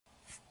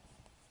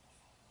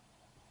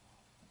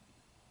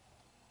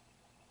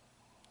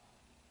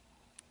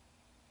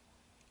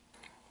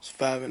It's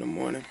 5 in the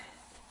morning.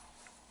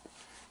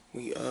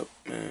 We up,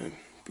 man,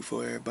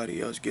 before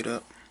everybody else get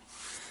up.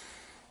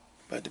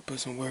 About to put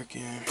some work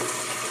in.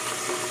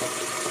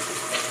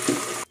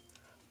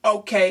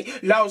 Okay,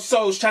 lost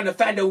souls trying to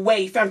find a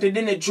way, found it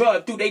in a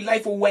drug, threw their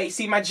life away.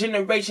 See, my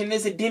generation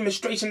is a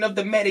demonstration of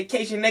the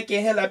medication that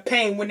can heal our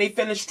pain. When they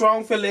feeling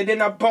strong, feel it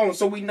in our bones,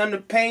 so we numb the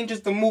pain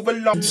just to move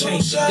along.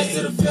 2 shots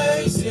to the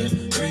face, yeah.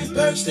 3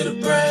 perks to the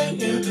brain,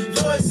 yeah.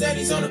 4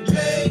 Zannies on the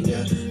plate,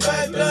 yeah.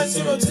 5 bloods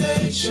in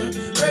rotation.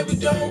 Pray we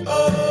don't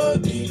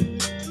OD.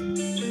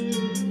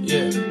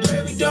 Yeah,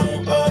 pray we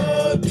don't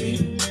OD.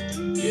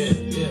 Yeah,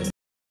 yeah.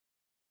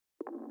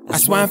 I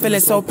swear I'm feeling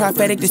so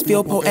prophetic, this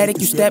feel poetic.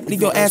 You step, leave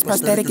your ass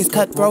prosthetic, it's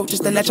cutthroat.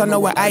 Just to let y'all know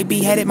where I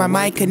be headed. My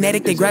mind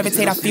kinetic, they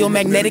gravitate, I feel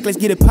magnetic. Let's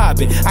get it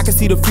poppin'. I can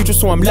see the future,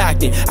 so I'm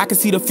locked in. I can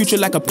see the future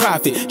like a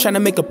prophet.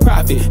 Tryna make a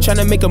profit,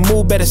 tryna make a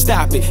move, better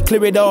stop it.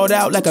 Clear it all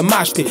out like a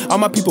mosh pit. All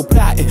my people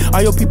plotting,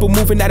 all your people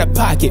moving out of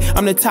pocket.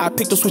 I'm the top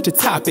pick, don't switch the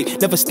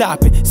topic. Never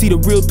stopping, see the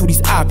real through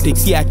these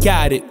optics. Yeah, I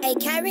got it. Hey,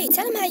 Khari,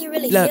 tell them how you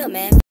really feel,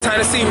 man. Time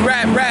to see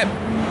rap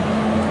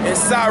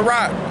inside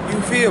rock.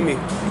 You feel me?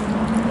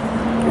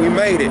 We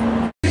made it.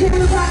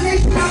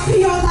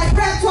 Like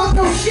rap talk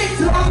no shit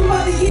till I'm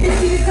mother you to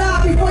see the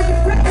God before you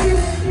prep you.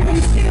 When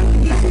you still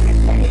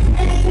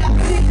ain't got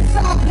to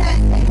stop that.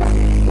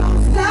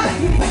 Stop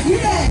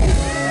yeah.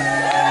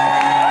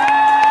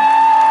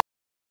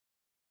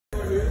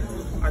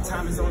 Our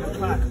time is on the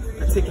clock,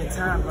 a ticking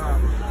time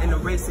bomb. In the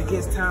race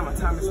against time, our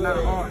time is not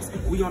ours.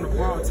 We on the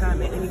borrowed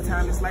time, and any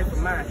time this life of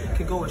mine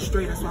can go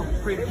astray. That's why we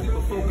pray to keep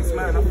a focused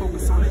mind. I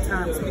focus on the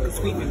time, speak a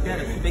sweet and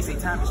better. They say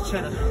time is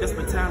cheddar.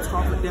 Desperate times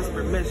call for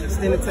desperate measures.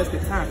 Stand the test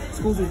of time.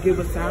 Schools will give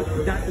us time,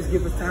 doctors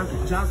give us time,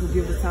 jobs will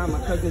give us time. My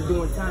cousin's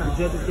doing time,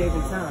 judges gave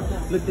him time.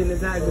 Looked in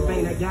his eyes, the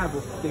vein that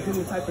gavel. The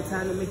human type of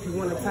time to make you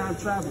want to time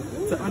travel.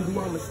 To undo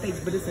all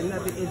mistakes, but it's a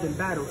never-ending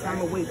battle. Time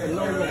away from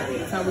no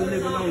one. Time we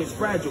living on is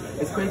fragile.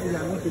 It's crazy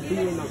how we could be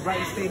in the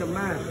right state of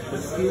mind, but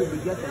still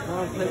be at the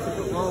wrong place at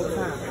the wrong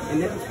time.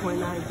 And at this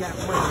point, I ain't got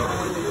much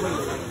time to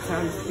waste.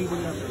 Time is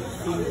speeding up.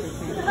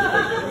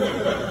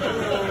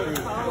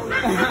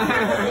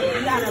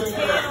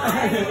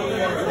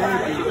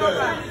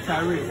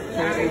 Khari,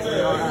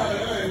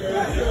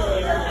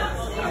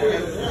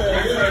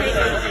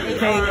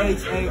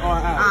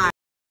 K-H-A-R-I.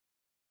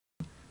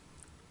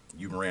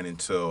 You ran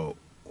into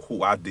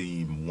who I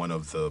deem one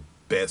of the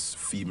best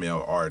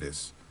female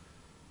artists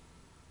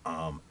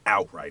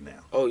out right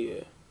now. Oh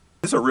yeah.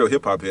 It's a real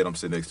hip hop head I'm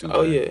sitting next to.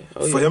 Oh man. yeah.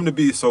 Oh, For yeah. him to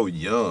be so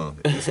young,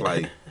 it's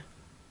like,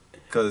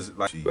 cause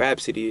like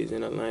Rhapsody is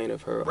in a lane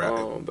of her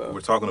own, bro.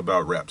 We're talking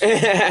about Rhapsody.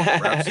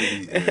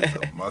 Rhapsody is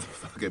a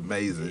motherfucking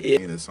amazing. Yeah.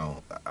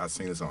 I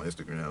seen this on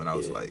Instagram and I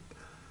was like,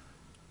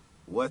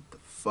 what the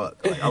fuck?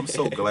 Like, I'm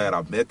so glad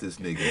I met this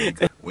nigga.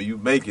 Because when you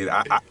make it,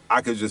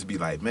 I could just be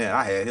like, man,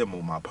 I had him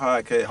on my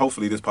podcast.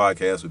 Hopefully this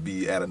podcast would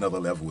be at another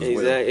level as well.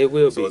 Exactly, it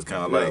will be. So it's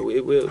kind of like,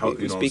 it will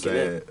be. You know Speaking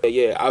what I'm of,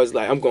 yeah, I was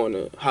like, I'm going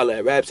to holler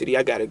at Rhapsody.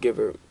 I gotta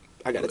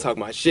talk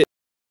my shit.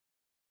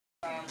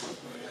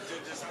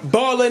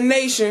 Baller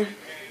Nation.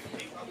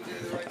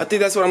 I think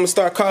that's what I'm gonna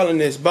start calling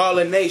this.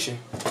 Baller Nation.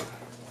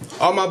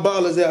 All my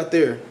ballers out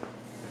there.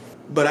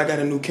 But I got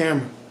a new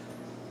camera.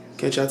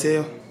 Can't y'all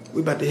tell?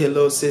 We about to hit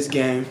Lil Sis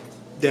game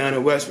down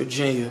in West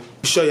Virginia.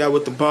 Show y'all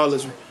what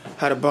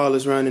how the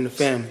ballers run in the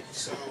family.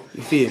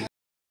 You feel me?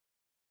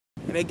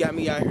 And they got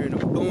me out here in the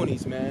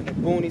boonies, man. The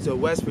boonies of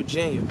West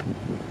Virginia.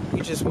 We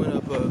just went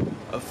up a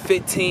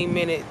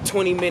 15-minute,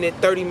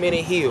 20-minute,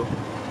 30-minute hill.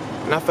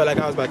 And I felt like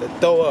I was about to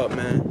throw up,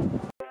 man.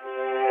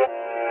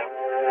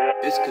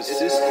 It's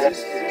consistent.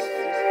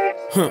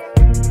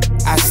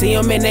 I see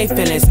them in they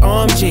feelings,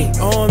 OMG,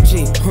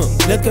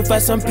 looking for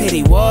some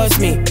pity, wars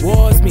me,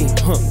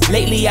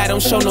 lately I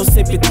don't show no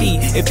sympathy,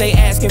 if they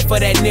asking for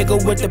that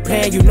nigga with the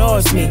plan, you know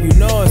it's me,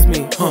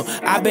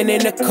 I've been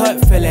in the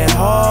cut feeling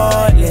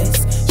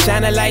heartless,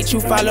 shine a light you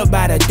followed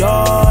by the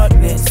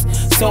darkness,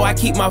 so I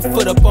keep my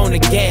foot up on the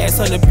gas,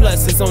 100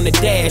 plus is on the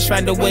dash,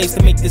 find the ways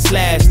to make this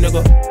last,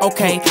 nigga.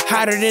 Okay,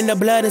 hotter than the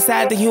blood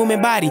inside the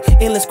human body,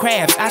 endless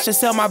crafts, I should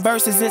sell my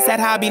verses inside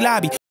Hobby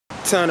Lobby.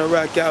 Time to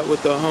rock out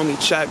with the homie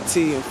Chop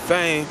T and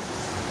Fame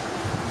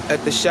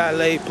at the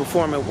Chalet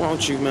performing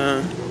Won't You,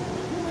 man.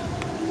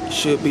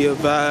 Should be a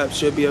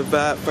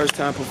vibe, first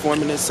time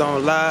performing this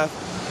song live.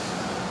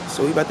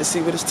 So we about to see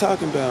what it's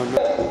talking about, man.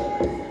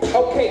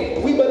 Okay,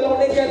 we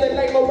belong together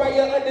like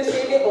Mariah,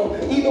 understand it,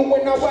 even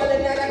when I'm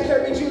wildin' out, I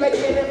carried you like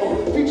Shannon,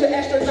 future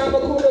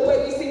astronomical, the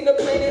way we see the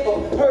planet,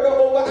 heard of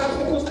over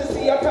obstacles to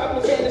see our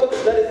problems vanish,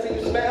 let us see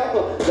you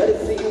smile, let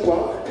us see you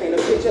walk, paint a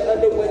picture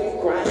of the way you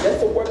grind,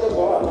 that's a work of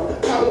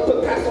art, Pablo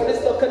Picasso, this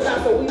stuff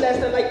Canasso, we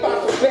lastin' like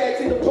fossils, bad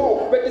to the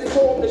bone, read this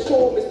poem to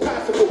show them it's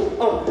possible,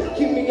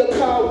 give me a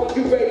call when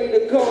you ready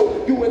to go,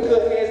 you in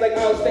good hands like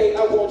I'll say,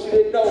 I want you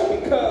to know,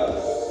 because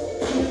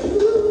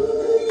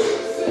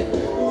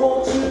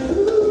want you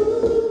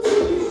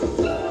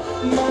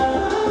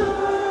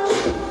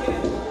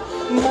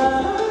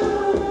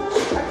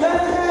I gotta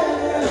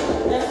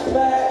have that's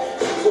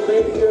back. So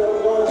baby girl, I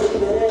wanna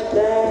leave it at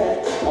that.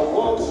 I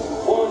want you,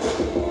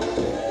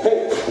 hey,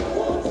 I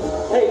want you.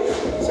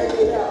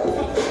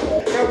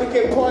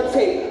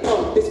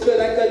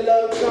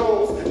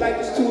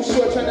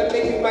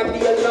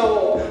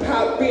 alone.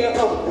 Hop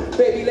in,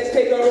 baby, let's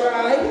take a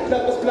ride.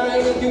 Love was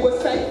blind and you were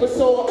sight for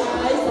sore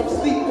eyes. I'm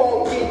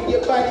sleepwalking,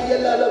 your body a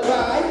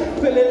lullaby.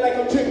 Feeling like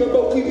I'm dreaming,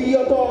 but we be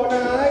up all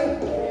night.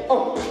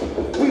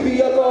 We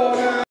be up all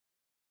night.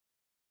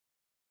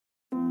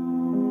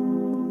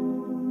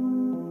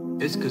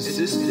 It's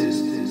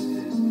consistent.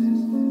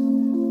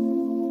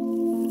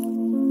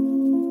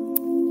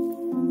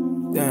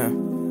 Damn.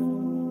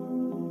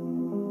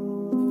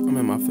 I'm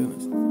in my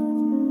feelings.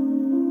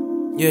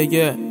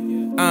 Yeah.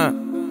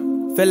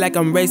 Feel like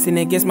I'm racing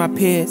against my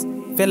peers.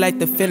 Feel like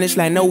the finish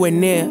line nowhere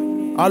near.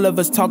 All of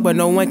us talk but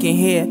no one can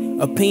hear.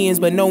 Opinions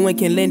but no one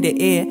can lend an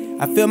ear.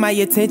 I feel my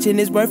attention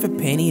is worth a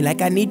penny.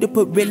 Like I need to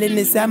put reeling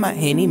inside my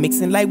henny.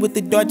 Mixing light with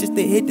the dark just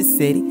to hit the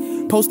city.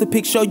 Post a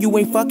pic show you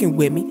ain't fucking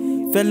with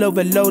me. Feel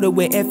overloaded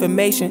with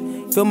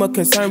information. Feel more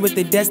concerned with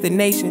the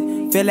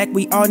destination. Feel like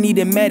we all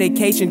needed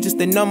medication just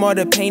to numb all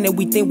the pain that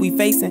we think we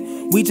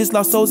facing. We just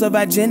lost souls of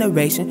our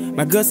generation.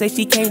 My girl say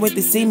she can't wait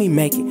to see me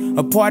make it.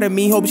 A part of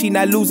me hope she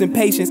not losing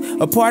patience.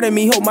 A part of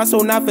me hope my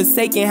soul not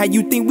forsaken. How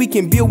you think we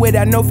can build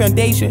without no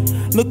foundation?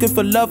 Looking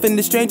for love in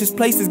the strangest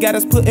places. Got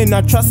us putting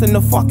our trust in the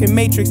fucking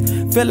matrix.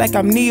 Feel like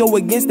I'm Neo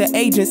against the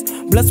agents.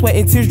 Blood, sweat,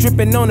 and tears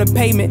dripping on the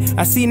pavement.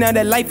 I see now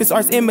that life is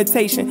art's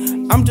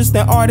imitation. I'm just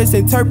an artist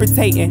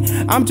interpreting.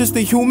 I'm just a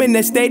human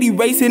that's steady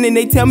racing. And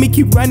they tell me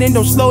keep running,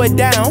 don't slow it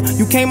down.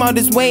 You came all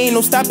this way, ain't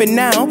no stopping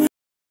now.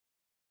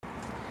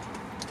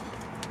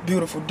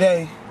 Beautiful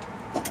day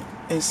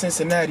in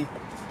Cincinnati.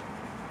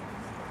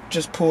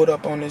 Just pulled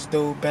up on this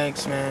dude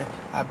Banks, man.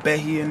 I bet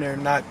he in there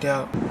knocked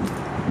out.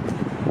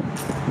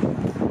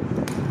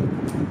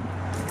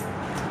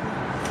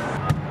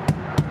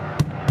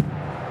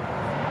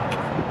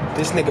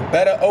 This nigga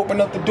better open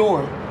up the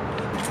door.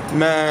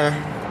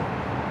 Man.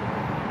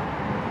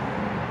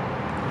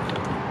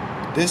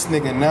 This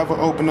nigga never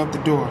opened up the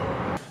door.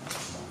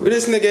 Where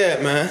this nigga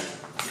at, man?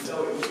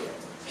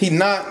 He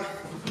not.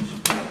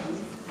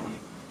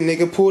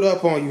 Nigga pulled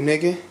up on you,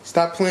 nigga.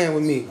 Stop playing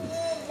with me.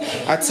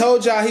 I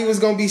told y'all he was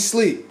gonna be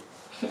asleep.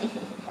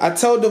 I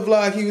told the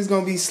vlog he was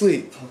gonna be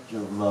asleep. Fuck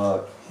your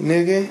vlog.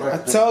 Nigga, I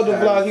told the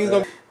vlog he was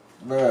gonna.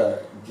 Bruh,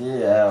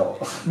 get out.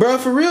 Bruh,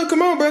 for real,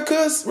 come on, bruh,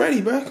 cuz.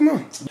 Ready, bruh, come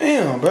on.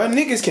 Damn, bruh,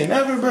 niggas can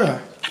never, bruh.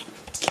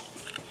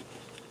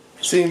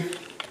 See?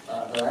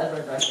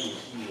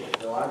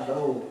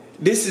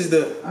 This is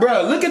the,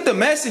 bruh, look at the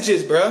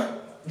messages, bruh.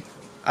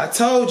 I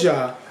told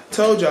y'all,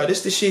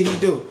 this the shit he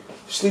do.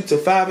 Sleep till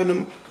 5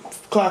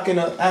 o'clock in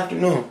the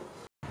afternoon.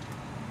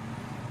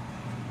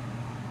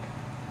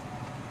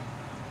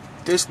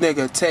 This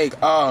nigga take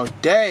all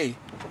day.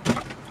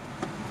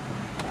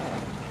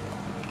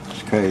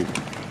 It's crazy.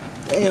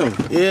 Damn.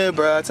 Yeah,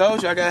 bruh, I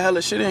told you I got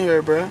hella shit in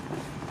here, bruh.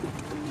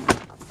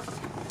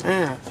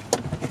 Damn.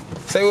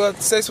 Say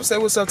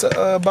what's up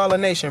to Balla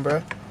Nation,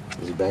 bruh.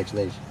 Is it Banks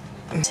Nation?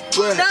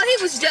 Bruh. No, he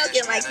was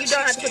joking. Like, you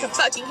don't have to put the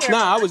fucking hair.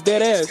 Nah, I was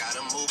dead ass.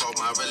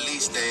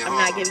 I'm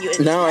not giving you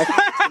any. No,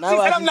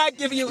 I'm not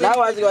giving you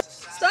now I go.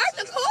 Start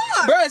the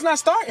car. Bruh, it's not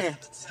starting.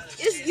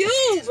 It's you,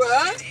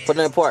 bruh. Put it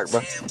in the park, bro.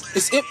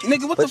 It's it,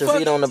 nigga, what Put the your fuck?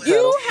 feet on the pedal.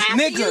 You have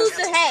Nigga. to use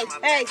the,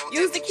 hey,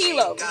 use the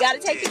kilo. You gotta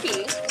take the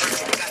key.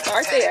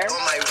 Start there.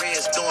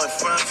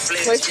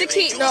 Push the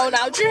key, no,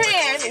 out your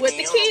hand. With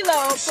the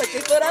kilo, put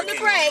your foot on the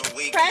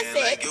brake. Press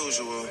it.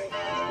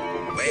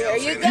 There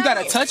you go. You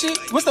gotta touch it?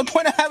 What's the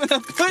point of having a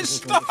push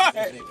start? Do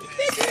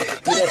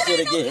that shit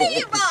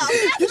again.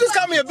 You just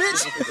called me a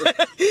bitch.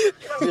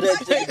 Do that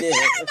shit again.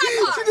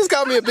 She just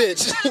called me a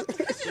bitch.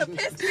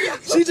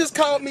 She just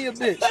called me a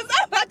bitch.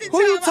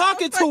 Who you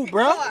talking to,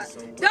 bro?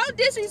 Don't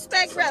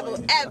disrespect Rebel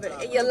ever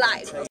in your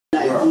life.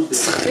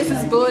 This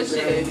is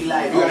bullshit.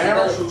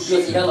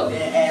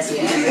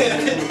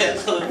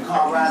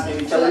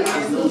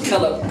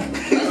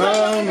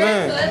 Oh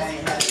man.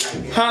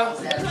 Huh?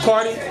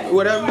 Khari,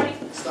 whatever.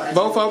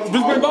 Both of them.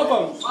 Just bring both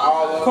of them.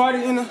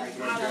 Khari in the.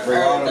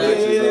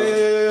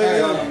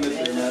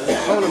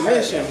 Yeah. On a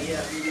mission.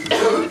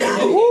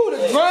 Woo, the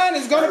grind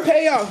is gonna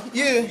pay off.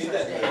 Yeah.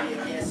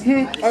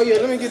 Oh yeah,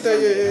 let me get that.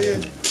 Yeah.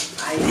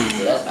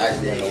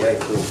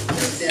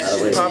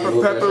 Proper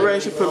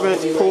preparation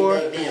prevents poor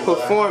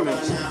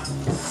performance.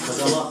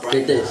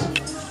 Get this.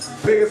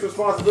 Biggest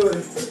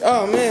responsibility.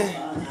 Oh man.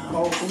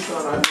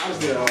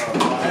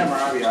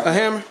 A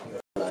hammer?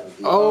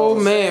 Oh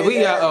man, we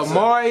got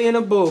Amari in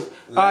the booth.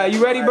 Alright, you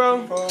ready,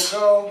 bro?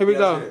 Here we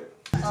go.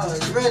 Oh,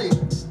 you ready?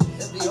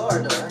 It'll be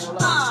hard though.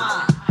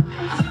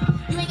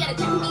 You ain't gotta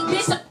check with me,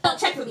 bitch. Don't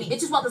check with me.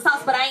 Bitches want the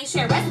sauce, but I ain't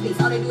sharing recipes.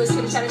 All they do is shit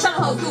and shut and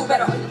hoes do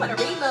better. Or you wanna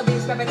read the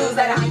bitch, grabbing news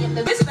that I am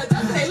the bitch that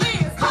does they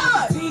live.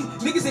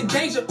 Niggas in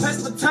danger,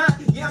 press for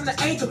time. Yeah, I'm the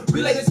angel.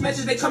 Relay this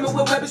message, they coming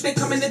with weapons, they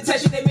coming to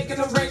test you, they making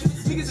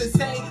arrangements. Niggas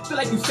insane, feel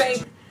like you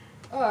sane.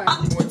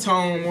 What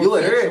tone? You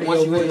would hear it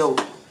once you hear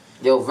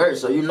your verse,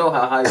 so you know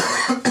how high.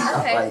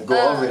 Okay. Like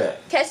go over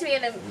that. Catch me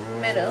in the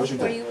middle. What you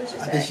should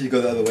I think say? she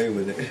go the other way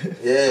with it.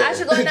 Yeah. I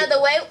should go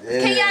another way. Yeah.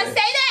 Can y'all say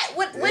that?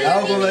 What do you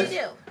need me to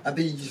do? I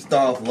think you should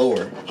start off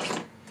lower.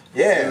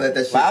 Yeah, Let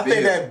that shit but I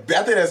think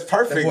build. that's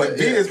perfect. That's what The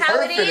beat it is is. How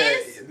it perfect.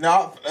 is?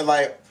 No,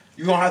 like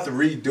You're gonna have to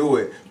redo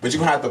it, but you're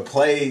gonna have to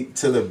play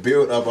to the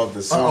build up of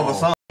the song.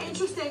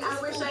 Interesting. I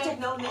wish I had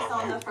known this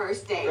on the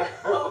first date.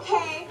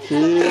 Okay.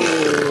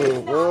 Yeah,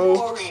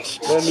 bro.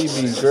 That need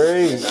to be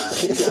great.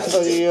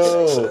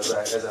 Yo.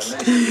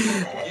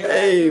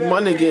 Hey,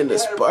 my nigga in the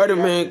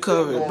Spider-Man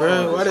cover,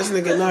 bro. Why this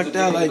nigga knocked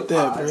out like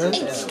that, bro?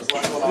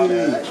 Oh,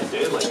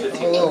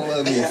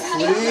 let me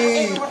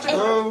sleep,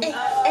 bro.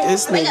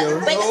 This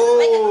nigga.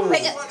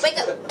 Wake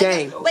up.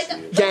 Gang.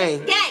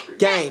 Gang.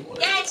 Gang.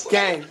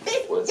 Gang.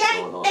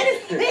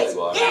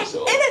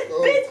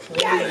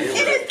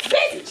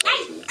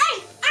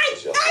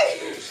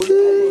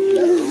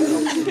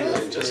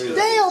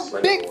 Damn,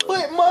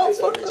 Bigfoot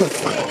motherfucker.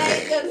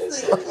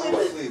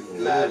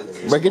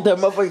 Bro, get that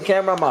motherfucking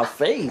camera on my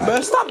face.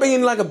 Bro, stop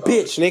being like a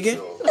bitch, nigga.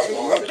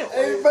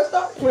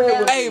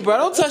 Hey, bro,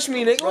 don't touch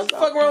me, nigga. What the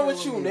fuck wrong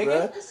with you,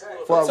 nigga?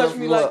 Don't touch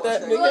me like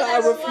that, nigga.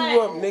 I'll rip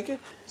you up, nigga.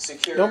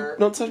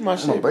 Don't touch my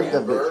shit. Break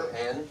that bitch.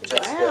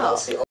 Wow.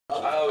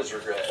 I always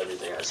regret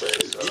everything I say.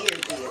 So.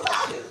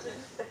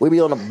 We be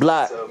on the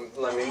block. So,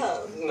 I mean,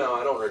 no,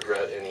 I don't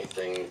regret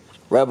anything.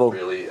 Rebel.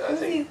 Really, I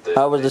think that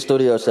how was the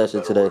studio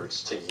session today?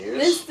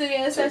 This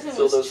studio session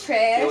was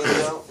trash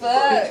as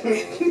fuck.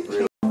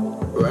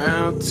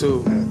 Round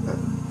 2.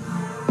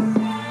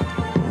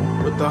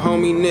 With the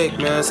homie Nick,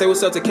 man. Say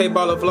what's up to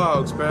K-Balla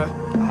Vlogs, bro.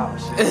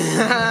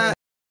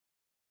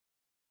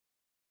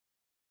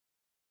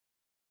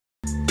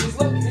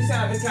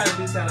 It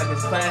kind of sound like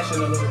it's flashing a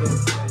little bit.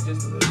 Like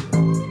just a little bit.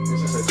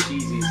 It's just a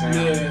cheesy sound.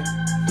 Yeah.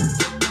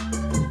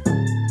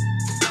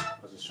 I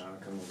was just trying to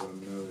come up with a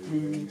melody. Let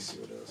me see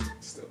what else.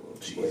 It's still a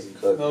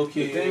little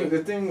cheesy. Okay. The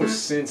thing with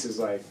synths is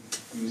like,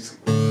 you just,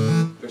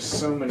 there's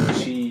so many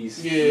cheese.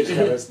 Yeah. You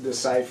just gotta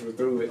decipher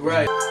through it.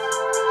 Right.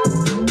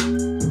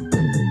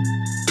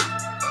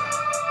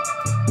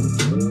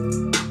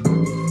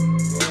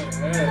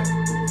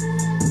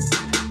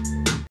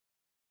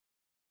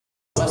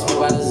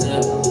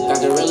 Got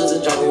gorillas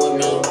and driving with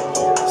me.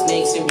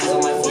 Snakes and bees on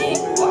my feet.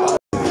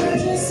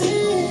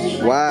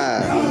 Wow.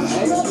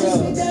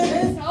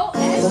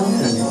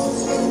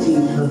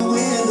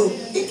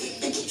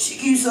 She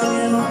keeps on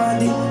on my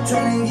dick,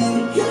 trying to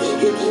get it.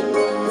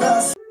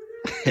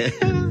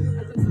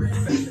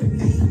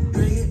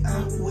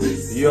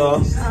 Yeah.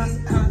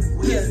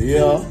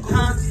 Yeah.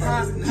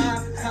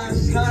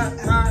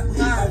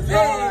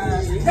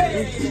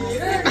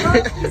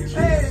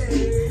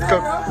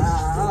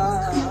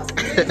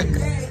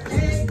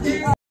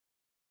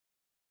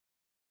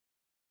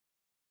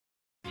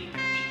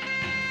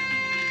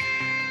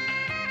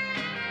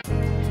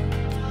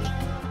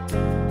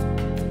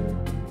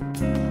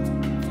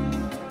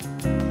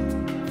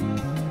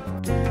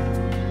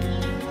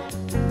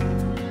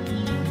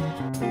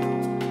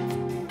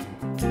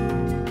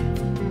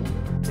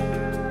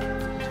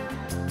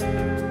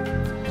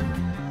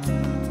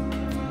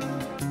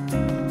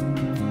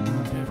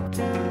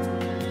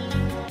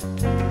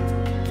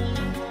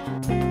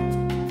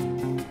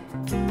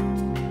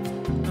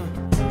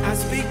 I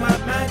speak my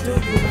mind, do you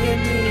hear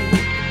me?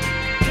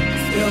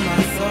 Still my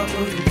soul,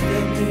 do you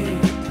feel me?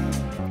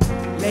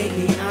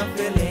 Lately I'm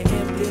feeling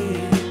empty.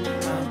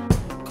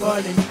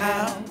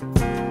 I'm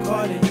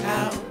calling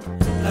out.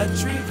 A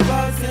tree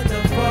falls in the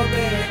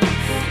forest,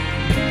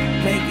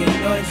 making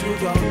noise you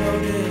don't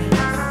notice.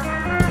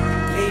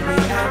 Lately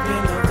I've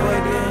been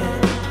avoiding,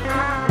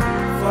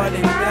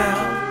 falling down.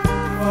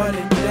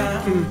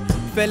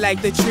 Feel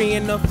like the tree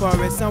in the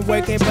forest. I'm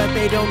working, but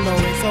they don't know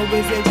it. So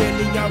is it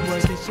really y'all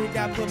worth it? Should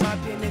I put my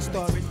pen in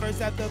storage?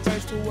 Verse after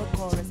verse to a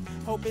chorus.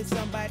 Hoping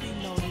somebody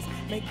notice.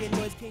 Making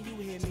noise, can you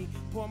hear me?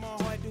 Pour my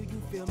heart, do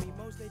you feel me?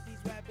 Most of these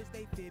rappers,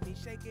 they fear me.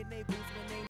 Shaking their boots when they